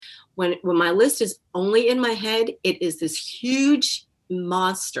when my list is only in my head, it is this huge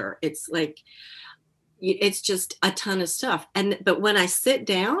monster. It's like it's just a ton of stuff. But when I sit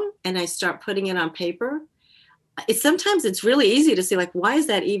down and I start putting it on paper, sometimes it's really easy to see, like, why is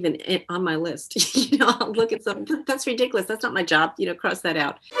that even on my list? I'll look at something that's ridiculous. That's not my job. Cross that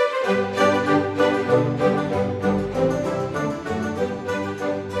out.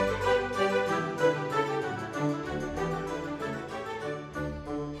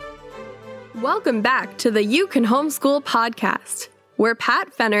 Welcome back to the You Can Homeschool podcast, where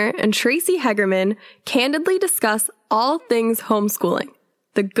Pat Fenner and Tracy Hegerman candidly discuss all things homeschooling,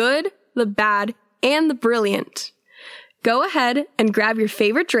 the good, the bad, and the brilliant. Go ahead and grab your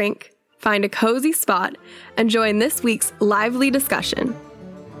favorite drink, find a cozy spot, and join this week's lively discussion.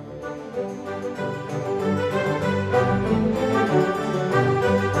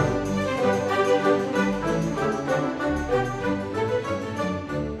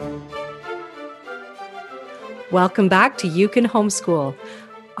 Welcome back to You Can Homeschool.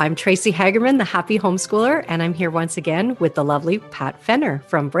 I'm Tracy Hegerman, the happy homeschooler, and I'm here once again with the lovely Pat Fenner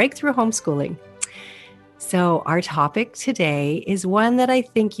from Breakthrough Homeschooling. So our topic today is one that I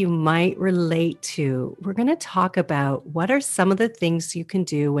think you might relate to. We're going to talk about what are some of the things you can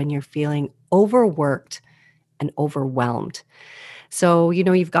do when you're feeling overworked and overwhelmed. So,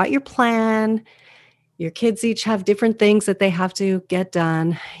 you've got your plan. Your kids each have different things that they have to get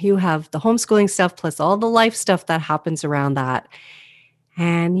done. You have the homeschooling stuff plus all the life stuff that happens around that.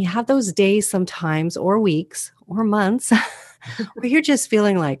 And you have those days sometimes, or weeks, or months, where you're just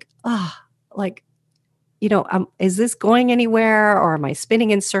feeling like, is this going anywhere? Or am I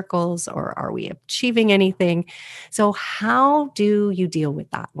spinning in circles? Or are we achieving anything? So how do you deal with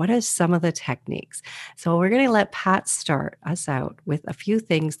that? What are some of the techniques? So we're going to let Pat start us out with a few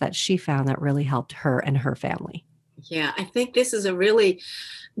things that she found that really helped her and her family. Yeah, I think this is a really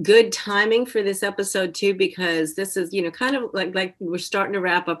good timing for this episode too, because this is, kind of like we're starting to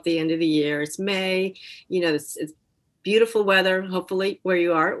wrap up the end of the year. It's May, it's beautiful weather, hopefully where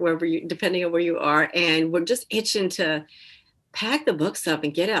you are, depending on where you are. And we're just itching to pack the books up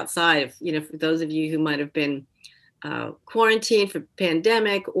and get outside. For those of you who might have been quarantined for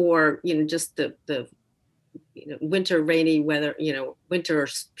pandemic, or, just the winter rainy weather, winter or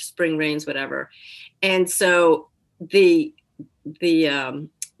spring rains, whatever. And so the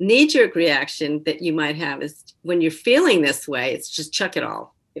knee-jerk reaction that you might have is when you're feeling this way, it's just chuck it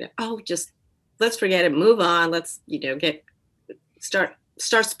all. Just let's forget it, move on. Let's, start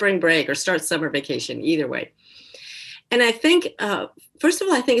spring break or start summer vacation, either way. And I think, first of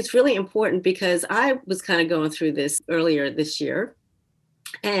all, I think it's really important because I was kind of going through this earlier this year,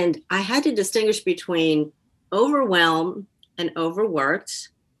 and I had to distinguish between overwhelmed and overworked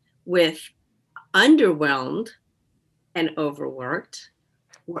with underwhelmed and overworked,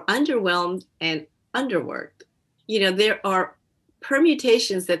 or underwhelmed and underworked. There are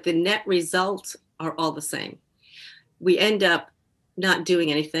permutations that the net results are all the same. We end up not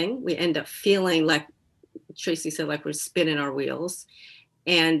doing anything. We end up feeling like Tracy said, like we're spinning our wheels,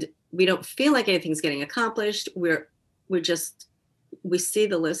 and we don't feel like anything's getting accomplished. We see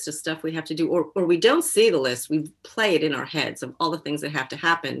the list of stuff we have to do, or we don't see the list. We play it in our heads of all the things that have to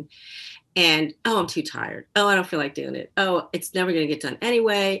happen. And, I'm too tired. I don't feel like doing it. It's never going to get done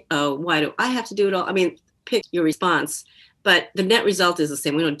anyway. Why do I have to do it all? I mean, pick your response. But the net result is the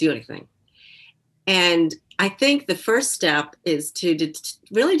same. We don't do anything. And I think the first step is to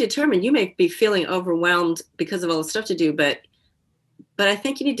really determine, you may be feeling overwhelmed because of all the stuff to do, but I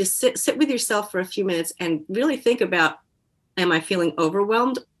think you need to sit with yourself for a few minutes and really think about, am I feeling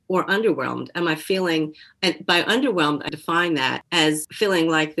overwhelmed or underwhelmed? Am I feeling, and by underwhelmed, I define that as feeling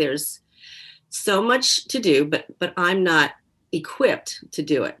like there's so much to do, but I'm not equipped to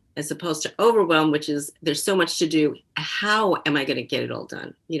do it, as opposed to overwhelmed, which is there's so much to do. How am I going to get it all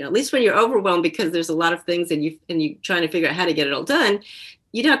done? At least when you're overwhelmed because there's a lot of things and you trying to figure out how to get it all done,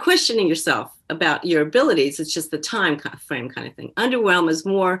 you're not questioning yourself about your abilities. It's just the time frame kind of thing. Underwhelmed is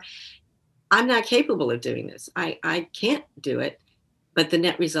more, I'm not capable of doing this. I can't do it. But the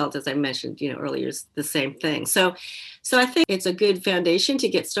net result, as I mentioned, earlier, is the same thing. So I think it's a good foundation to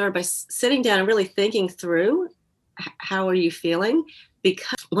get started by sitting down and really thinking through, how are you feeling?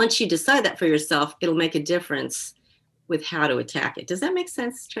 Because once you decide that for yourself, it'll make a difference with how to attack it. Does that make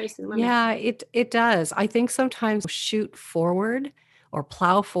sense, Tracy? Yeah, it does. I think sometimes shoot forward or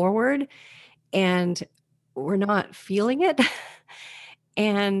plow forward and we're not feeling it.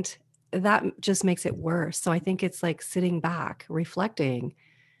 And that just makes it worse. So I think it's like sitting back, reflecting,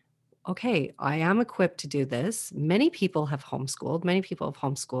 okay, I am equipped to do this. Many people have homeschooled. Many people have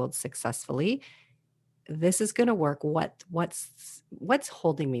homeschooled successfully. this is going to work. What's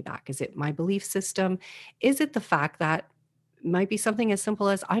holding me back? Is it my belief system? Is it the fact that might be something as simple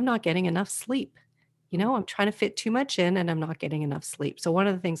as I'm not getting enough sleep? I'm trying to fit too much in and I'm not getting enough sleep. So one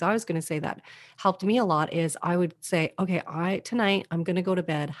of the things I was going to say that helped me a lot is I would say, okay, tonight I'm going to go to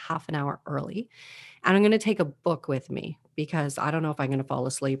bed half an hour early and I'm going to take a book with me because I don't know if I'm going to fall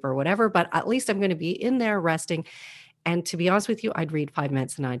asleep or whatever, but at least I'm going to be in there resting. And to be honest with you, I'd read 5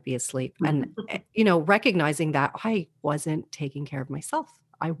 minutes and I'd be asleep. And, recognizing that I wasn't taking care of myself.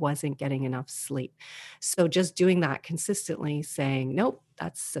 I wasn't getting enough sleep. So just doing that consistently, saying, nope,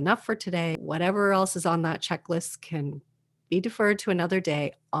 that's enough for today. Whatever else is on that checklist can be deferred to another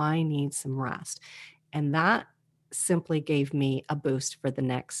day. I need some rest. And that simply gave me a boost for the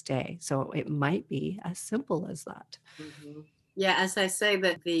next day. So it might be as simple as that. Mhm. Yeah, as I say,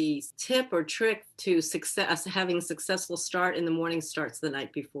 that the tip or trick to success, having a successful start in the morning starts the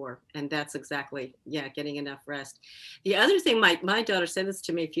night before. And that's exactly, getting enough rest. The other thing, my daughter said this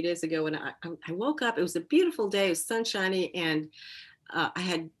to me a few days ago when I woke up. It was a beautiful day, it was sunshiny, and I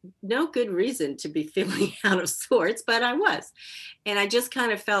had no good reason to be feeling out of sorts, but I was. And I just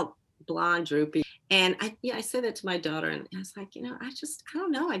kind of felt blonde, droopy. And I said that to my daughter, and I was like, I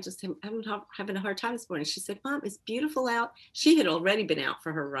don't know. I just am having a hard time this morning. She said, Mom, it's beautiful out. She had already been out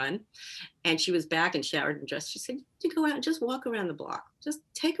for her run, and she was back and showered and dressed. She said, you go out and just walk around the block. Just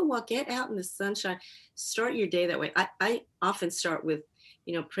take a walk, get out in the sunshine, start your day that way. I often start with,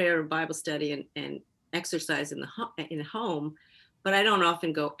 prayer or Bible study and exercise in home, but I don't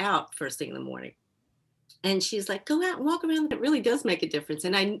often go out first thing in the morning. And she's like, go out and walk around. It really does make a difference.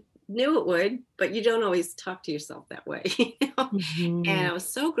 And I knew it would, but you don't always talk to yourself that way. And Mhm. I was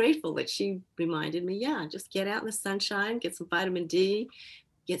so grateful that she reminded me, just get out in the sunshine, get some vitamin D,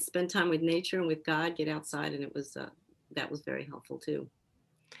 spend time with nature and with God, get outside. And that was very helpful too.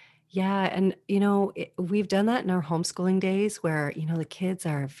 Yeah, and we've done that in our homeschooling days where the kids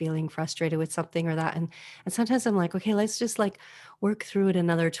are feeling frustrated with something or that, and sometimes I'm like, okay, let's just like work through it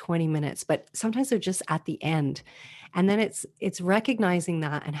another 20 minutes. But sometimes they're just at the end, and then it's recognizing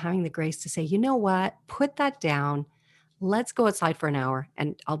that and having the grace to say, you know what, put that down. Let's go outside for an hour.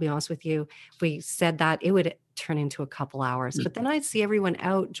 And I'll be honest with you, if we said that, it would turn into a couple hours. But then I'd see everyone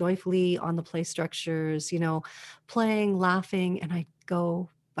out joyfully on the play structures, playing, laughing, and I go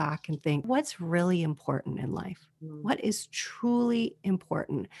back and think, what's really important in life? Mm. What is truly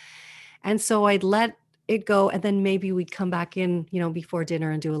important? And so I'd let it go. And then maybe we'd come back in, before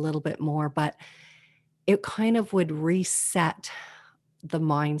dinner and do a little bit more. But it kind of would reset the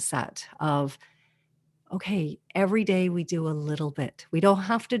mindset of, okay, every day we do a little bit. We don't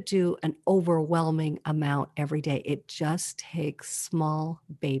have to do an overwhelming amount every day. It just takes small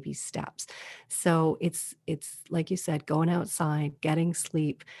baby steps. So it's like you said, going outside, getting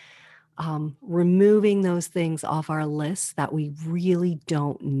sleep, removing those things off our list that we really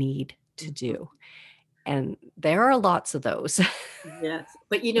don't need to do. And there are lots of those. Yes.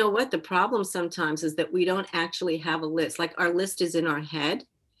 But you know what? The problem sometimes is that we don't actually have a list. Like our list is in our head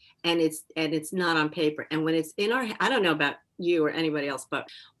and it's not on paper. And when it's in our, I don't know about you or anybody else, but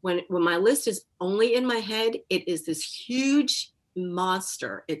when my list is only in my head, it is this huge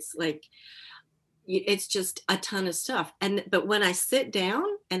monster. It's like, it's just a ton of stuff. But when I sit down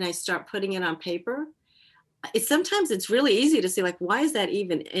and I start putting it on paper, sometimes it's really easy to see, like, why is that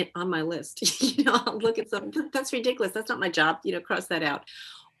even on my list? I'll look at something, that's ridiculous. That's not my job, cross that out.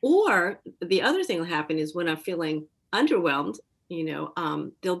 Or the other thing will happen is when I'm feeling underwhelmed,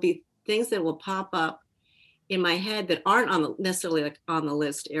 there'll be things that will pop up in my head that aren't necessarily like on the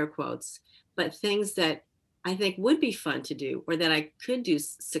list, air quotes, but things that I think would be fun to do, or that I could do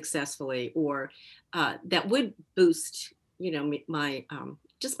successfully, or that would boost, my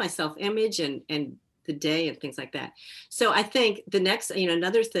just my self-image and the day and things like that. So I think the next,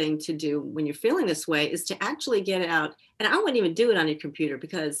 another thing to do when you're feeling this way is to actually get out. And I wouldn't even do it on your computer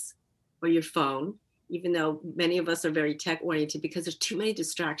or your phone, even though many of us are very tech oriented, because there's too many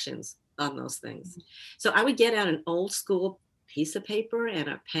distractions on those things. So I would get out an old school piece of paper and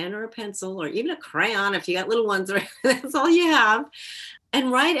a pen or a pencil or even a crayon if you got little ones, or that's all you have,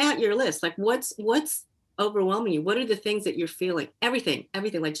 and write out your list. Like what's overwhelming you? What are the things that you're feeling? Everything,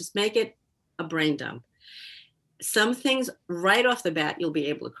 like just make it a brain dump. Some things right off the bat you'll be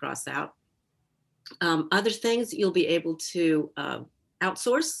able to cross out. Other things you'll be able to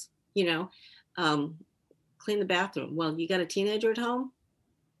outsource. Clean the bathroom. Well, you got a teenager at home.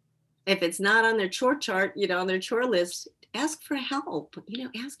 If it's not on their chore chart, on their chore list, ask for help.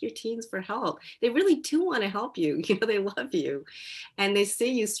 Ask your teens for help. They really do want to help you. They love you and they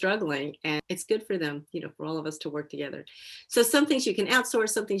see you struggling, and it's good for them, for all of us to work together. So some things you can outsource,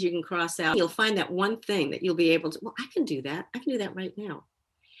 some things you can cross out. You'll find that one thing that you'll be able to, well, I can do that. I can do that right now.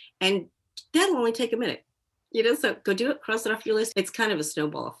 And that'll only take a minute. So go do it, cross it off your list. It's kind of a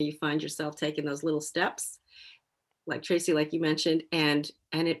snowball. You find yourself taking those little steps, like Tracy, like you mentioned, and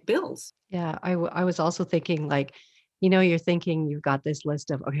it builds. Yeah, I was also thinking like, you're thinking you've got this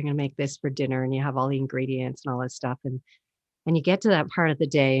list of, okay, I'm gonna make this for dinner, and you have all the ingredients and all that stuff. And you get to that part of the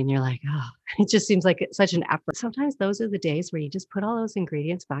day and you're like, oh, it just seems like it's such an effort. Sometimes those are the days where you just put all those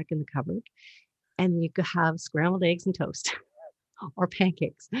ingredients back in the cupboard and you could have scrambled eggs and toast or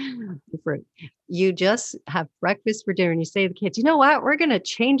pancakes. Different. You just have breakfast for dinner and you say to the kids, you know what? We're going to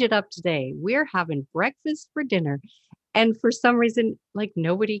change it up today. We're having breakfast for dinner. And for some reason, like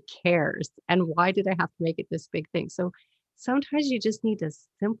nobody cares. And why did I have to make it this big thing? So sometimes you just need to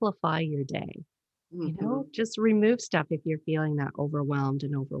simplify your day. Just remove stuff if you're feeling that overwhelmed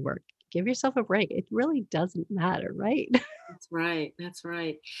and overworked. Give yourself a break. It really doesn't matter, right? That's right. That's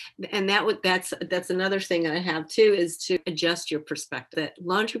right. And that's another thing that I have too, is to adjust your perspective. That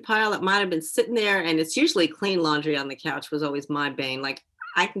laundry pile that might have been sitting there, and it's usually clean laundry on the couch, was always my bane. Like,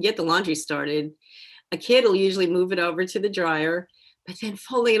 I can get the laundry started. A kid will usually move it over to the dryer, but then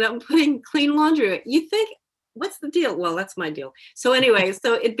folding it up and putting clean laundry. You think, what's the deal? Well, that's my deal. So anyway,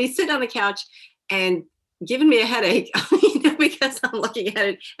 so it'd be sitting on the couch and giving me a headache, because I'm looking at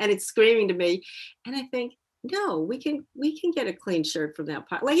it and it's screaming to me. And I think, no, we can get a clean shirt from that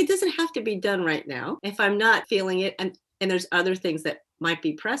pot. Like, it doesn't have to be done right now if I'm not feeling it. And there's other things that might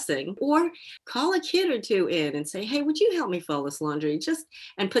be pressing, or call a kid or two in and say, hey, would you help me fold this laundry?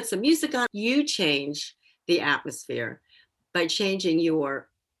 And put some music on. You change the atmosphere by changing your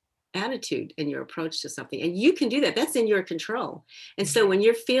attitude and your approach to something. And you can do that. That's in your control. And so when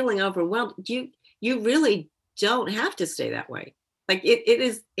you're feeling overwhelmed, you really don't have to stay that way. Like, it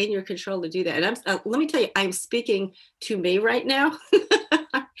is in your control to do that. And let me tell you, I'm speaking to me right now.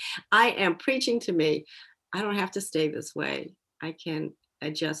 I am preaching to me. I don't have to stay this way. I can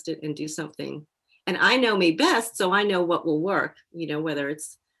adjust it and do something. And I know me best, so I know what will work, whether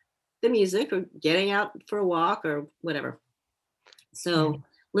it's the music or getting out for a walk or whatever. So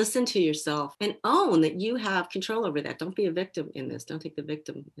listen to yourself and own that you have control over that. Don't be a victim in this. Don't take the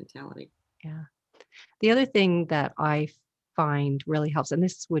victim mentality. Yeah. The other thing that I find really helps, and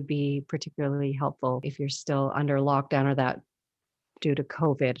this would be particularly helpful if you're still under lockdown or that due to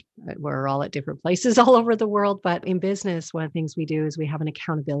COVID, we're all at different places all over the world. But in business, one of the things we do is we have an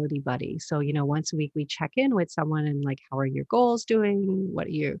accountability buddy. So, once a week we check in with someone and like, how are your goals doing? What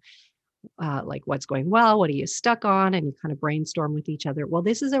are you like, what's going well? What are you stuck on? And you kind of brainstorm with each other. Well,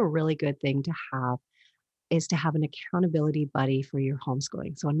 this is a really good thing to have, is to have an accountability buddy for your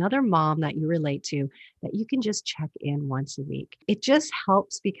homeschooling. So another mom that you relate to that you can just check in once a week. It just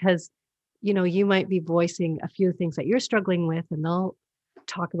helps because, you might be voicing a few things that you're struggling with, and they'll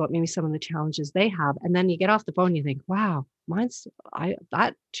talk about maybe some of the challenges they have. And then you get off the phone, you think, wow,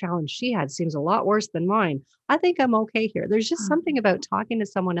 that challenge she had seems a lot worse than mine. I think I'm okay here. There's just something about talking to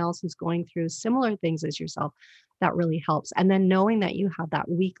someone else who's going through similar things as yourself that really helps. And then knowing that you have that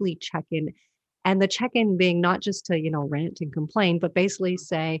weekly check-in, and the check-in being not just to, rant and complain, but basically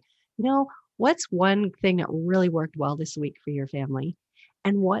say, what's one thing that really worked well this week for your family?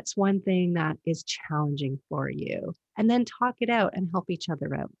 And what's one thing that is challenging for you? And then talk it out and help each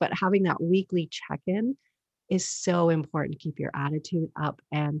other out. But having that weekly check-in is so important to keep your attitude up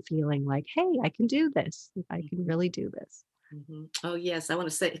and feeling like, hey, I can do this. I can really do this. Mm-hmm. Oh, yes. I want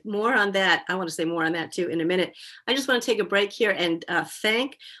to say more on that. I want to say more on that too in a minute. I just want to take a break here and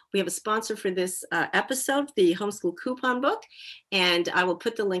we have a sponsor for this episode, the Homeschool Coupon Book. And I will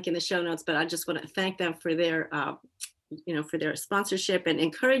put the link in the show notes, but I just want to thank them for their for their sponsorship and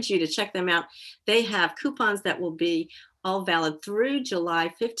encourage you to check them out. They have coupons that will be all valid through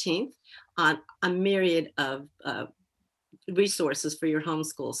July 15th on a myriad of resources for your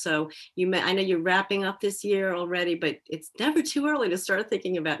homeschool. So I know you're wrapping up this year already, but it's never too early to start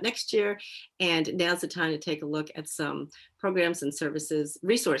thinking about next year. And now's the time to take a look at some programs and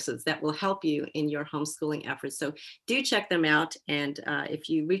resources that will help you in your homeschooling efforts. So do check them out. And if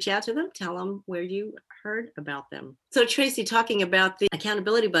you reach out to them, tell them where you heard about them. So Tracy, talking about the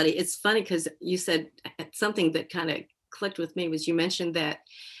accountability buddy, it's funny because you said something that kind of clicked with me was you mentioned that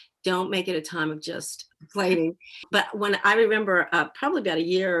don't make it a time of just complaining. But when I remember probably about a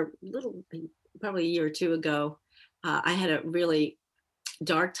year or two ago, I had a really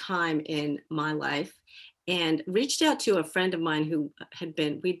dark time in my life and reached out to a friend of mine who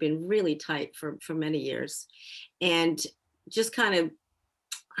we'd been really tight for many years. And just kind of,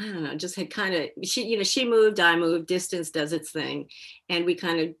 I don't know, just had kind of, she moved, I moved, distance does its thing. And we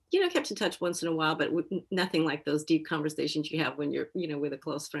kind of, kept in touch once in a while, but nothing like those deep conversations you have when you're, with a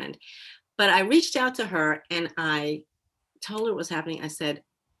close friend. But I reached out to her and I told her what was happening. I said,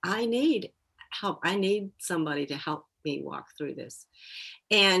 I need help. I need somebody to help me walk through this.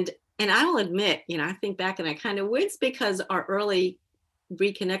 And I will admit, I think back and I kind of wince because our early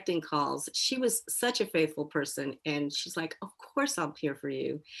reconnecting calls, she was such a faithful person. And she's like, of course I'm here for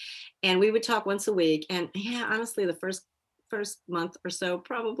you. And we would talk once a week. And yeah, honestly, the first month or so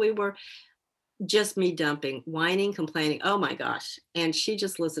probably were just me dumping, whining, complaining. Oh my gosh. And she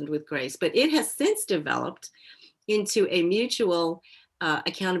just listened with grace. But it has since developed into a mutual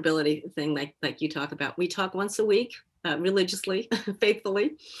accountability thing like you talk about. We talk once a week. Religiously,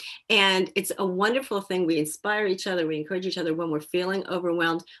 faithfully. And it's a wonderful thing. We inspire each other. We encourage each other when we're feeling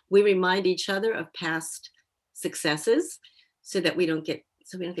overwhelmed. We remind each other of past successes so that we don't get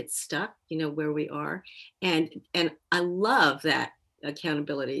stuck, where we are. And I love that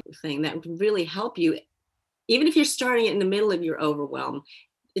accountability thing that would really help you. Even if you're starting it in the middle of your overwhelm,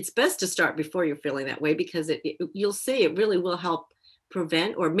 it's best to start before you're feeling that way, because you'll see it really will help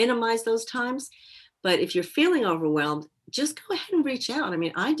prevent or minimize those times. But if you're feeling overwhelmed, just go ahead and reach out. I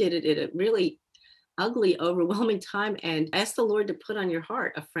mean, I did it at a really ugly, overwhelming time, and ask the Lord to put on your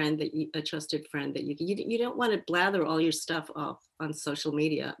heart a trusted friend that you don't want to blather all your stuff off on social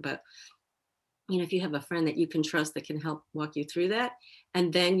media. But, if you have a friend that you can trust that can help walk you through that,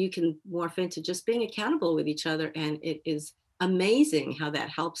 and then you can morph into just being accountable with each other. And it is amazing how that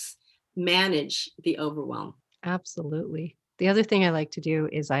helps manage the overwhelm. Absolutely. The other thing I like to do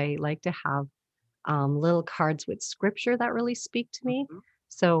is I like to have little cards with scripture that really speak to me. Mhm.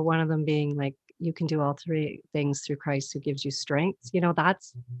 So one of them being like, you can do all three things through Christ who gives you strength.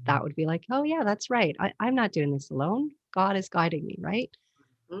 That would be like, oh yeah, that's right. I'm not doing this alone. God is guiding me, right?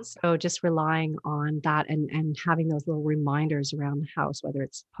 Mhm. So just relying on that and having those little reminders around the house, whether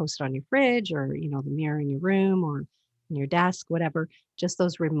it's posted on your fridge or, the mirror in your room or in your desk, whatever, just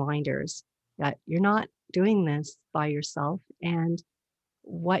those reminders that you're not doing this by yourself. And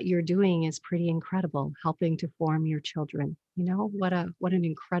what you're doing is pretty incredible, helping to form your children. What an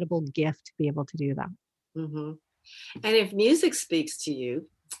incredible gift to be able to do that. Mhm. And if music speaks to you,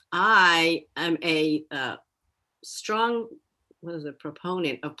 I am a strong,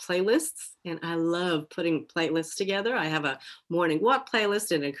 proponent of playlists, and I love putting playlists together. I have a morning walk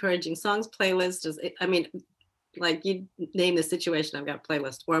playlist, an encouraging songs playlist. Like you name the situation, I've got a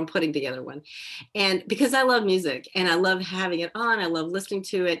playlist, or I'm putting together one. And because I love music and I love having it on, I love listening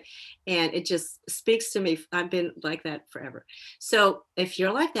to it, and it just speaks to me. I've been like that forever. So if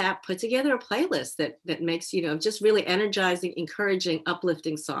you're like that, put together a playlist that makes, just really energizing, encouraging,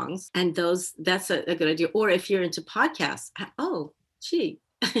 uplifting songs. And that's a good idea. Or if you're into podcasts, oh, gee,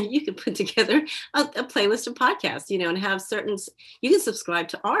 you can put together a playlist of podcasts, and have you can subscribe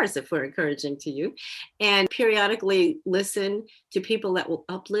to ours if we're encouraging to you, and periodically listen to people that will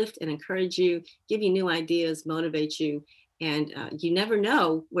uplift and encourage you, give you new ideas, motivate you. And you never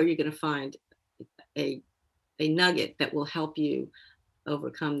know where you're going to find a nugget that will help you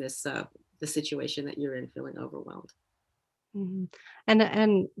overcome the situation that you're in, feeling overwhelmed. Mhm.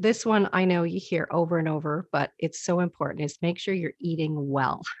 And this one I know you hear over and over, but it's so important is make sure you're eating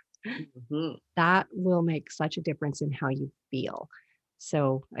well. Mhm. That will make such a difference in how you feel.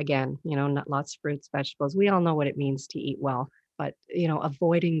 So again, not lots of fruits, vegetables. We all know what it means to eat well, but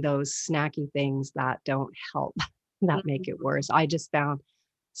avoiding those snacky things that don't help, that make it worse. I just found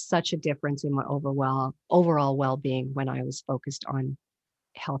such a difference in my overall well-being when I was focused on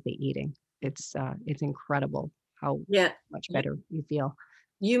healthy eating. It's incredible how Yeah. much better you feel.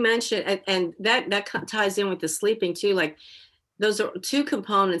 You mentioned, and that ties in with the sleeping too. Like, those are two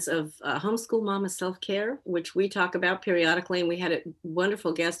components of homeschool mama self-care, which we talk about periodically. And we had a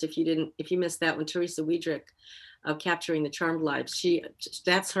wonderful guest. If you missed that one, Teresa Wiedrich of Capturing the Charmed Life.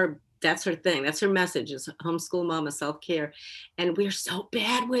 That's her thing. That's her message, is homeschool mama self-care. And we're so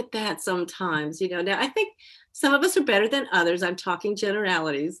bad with that sometimes, Now I think some of us are better than others. I'm talking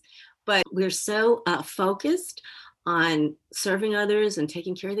generalities, but we're so focused on serving others and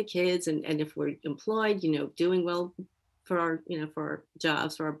taking care of the kids. And if we're employed, doing well for our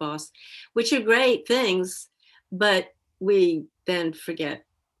jobs, for our boss, which are great things, but we then forget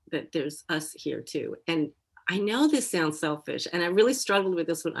that there's us here too. And I know this sounds selfish, and I really struggled with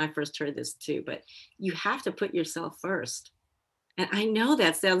this when I first heard this too, but you have to put yourself first. And I know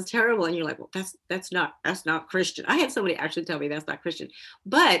that sounds terrible, and you're like, well, that's not Christian. I had somebody actually tell me that's not Christian.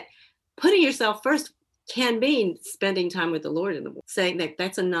 But putting yourself first can mean spending time with the Lord in the morning, saying that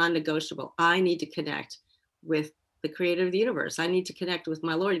that's a non-negotiable. I need to connect with the creator of the universe. I need to connect with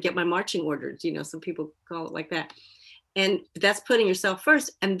my Lord, get my marching orders. Some people call it like that. And that's putting yourself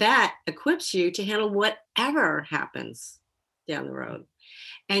first. And that equips you to handle whatever happens down the road.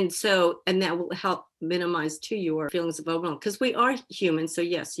 And that will help minimize too your feelings of overwhelm, because we are human. So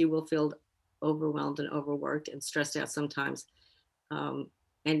yes, you will feel overwhelmed and overworked and stressed out sometimes.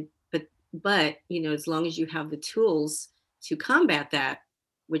 But as long as you have the tools to combat that,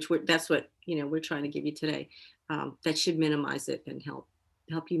 that's what we're trying to give you today, that should minimize it and help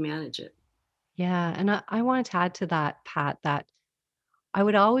you manage it. Yeah. And I wanted to add to that, Pat, that I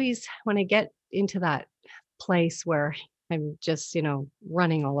would always, when I get into that place where I'm just,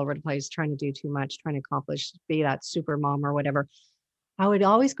 running all over the place, trying to do too much, trying to accomplish, be that super mom or whatever, I would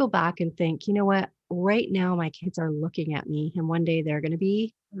always go back and think, you know what, right now my kids are looking at me and one day they're going to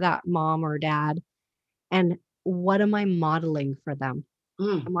be that mom or dad. And what am I modeling for them?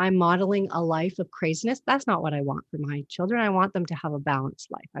 Am I modeling a life of craziness? That's not what I want for my children. I want them to have a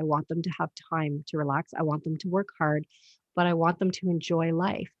balanced life. I want them to have time to relax. I want them to work hard, but I want them to enjoy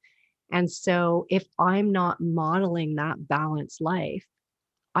life. And so if I'm not modeling that balanced life,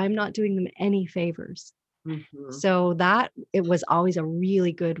 I'm not doing them any favors. Mm-hmm. So that it was always a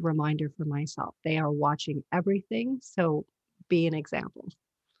really good reminder for myself. They are watching everything. So be an example.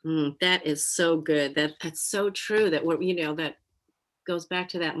 That is so good. That's so true. That that goes back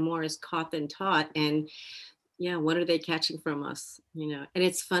to that more is caught than taught. And yeah, what are they catching from us? And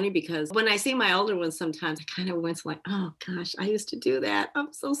it's funny because when I see my older ones, sometimes I kind of went like, oh gosh, I used to do that.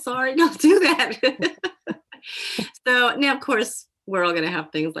 I'm so sorry. Don't do that. So now, of course, we're all going to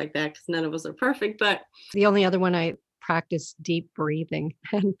have things like that because none of us are perfect. But the only other one I practice deep breathing.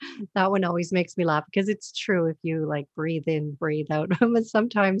 And that one always makes me laugh because it's true. If you like breathe in, breathe out, but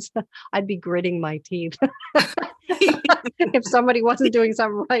sometimes I'd be gritting my teeth if somebody wasn't doing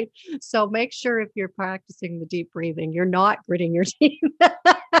something right. So make sure if you're practicing the deep breathing, you're not gritting your teeth.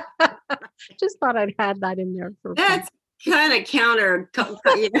 Just thought I'd had that in there for that's kind of counter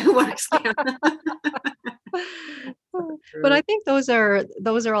works. But I think those are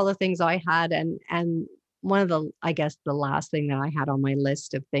all the things I had, and one of the, I guess the last thing that I had on my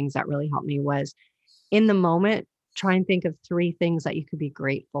list of things that really helped me was in the moment, try and think of 3 things that you could be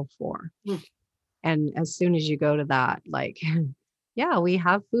grateful for. And as soon as you go to that, like, yeah, we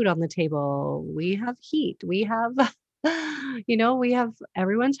have food on the table, we have heat, we have, we have,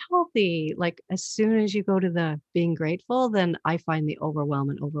 everyone's healthy. Like as soon as you go to the being grateful, then I find the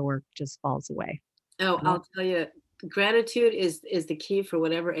overwhelm and overwork just falls away. Oh, I'll tell you, gratitude is the key for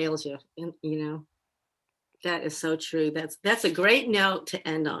whatever ails you. And, that is so true. That's a great note to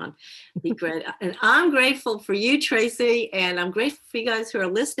end on. Be great. And I'm grateful for you, Tracy, and I'm grateful for you guys who are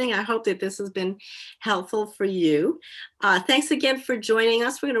listening. I hope that this has been helpful for you. Thanks again for joining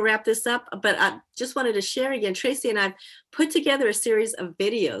us. We're going to wrap this up, but I just wanted to share again, Tracy and I've put together a series of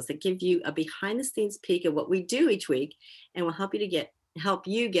videos that give you a behind the scenes peek of what we do each week and will help you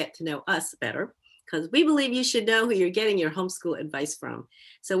get to know us better, because we believe you should know who you're getting your homeschool advice from.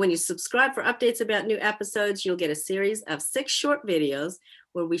 So when you subscribe for updates about new episodes, you'll get a series of 6 short videos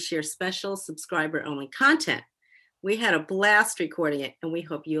where we share special subscriber-only content. We had a blast recording it, and we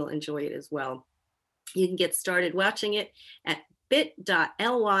hope you'll enjoy it as well. You can get started watching it at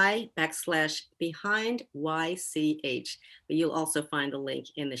bit.ly/behindYCH, but you'll also find the link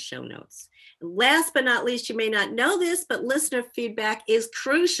in the show notes. Last but not least, you may not know this, but listener feedback is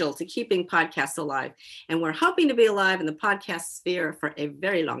crucial to keeping podcasts alive. And we're hoping to be alive in the podcast sphere for a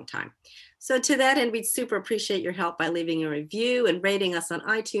very long time. So to that end, we'd super appreciate your help by leaving a review and rating us on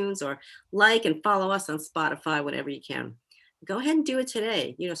iTunes, or like and follow us on Spotify, whatever you can. Go ahead and do it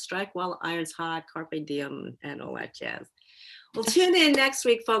today. Strike while the iron's hot, carpe diem, and all that jazz. Well, tune in next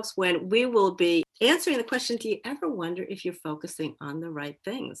week, folks, when we will be answering the question, do you ever wonder if you're focusing on the right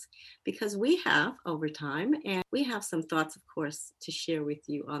things? Because we have over time, and we have some thoughts, of course, to share with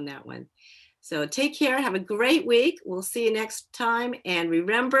you on that one. So take care. Have a great week. We'll see you next time. And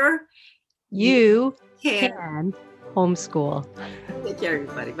remember, you can homeschool. Take care,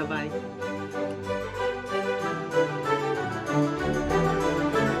 everybody. Bye-bye.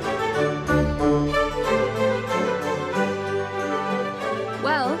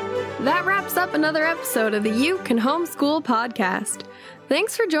 That wraps up another episode of the You Can Homeschool podcast.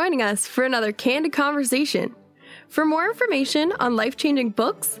 Thanks for joining us for another candid conversation. For more information on life-changing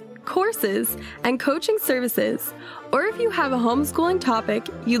books, courses, and coaching services, or if you have a homeschooling topic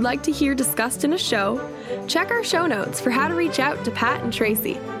you'd like to hear discussed in a show, check our show notes for how to reach out to Pat and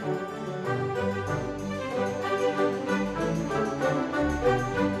Tracy.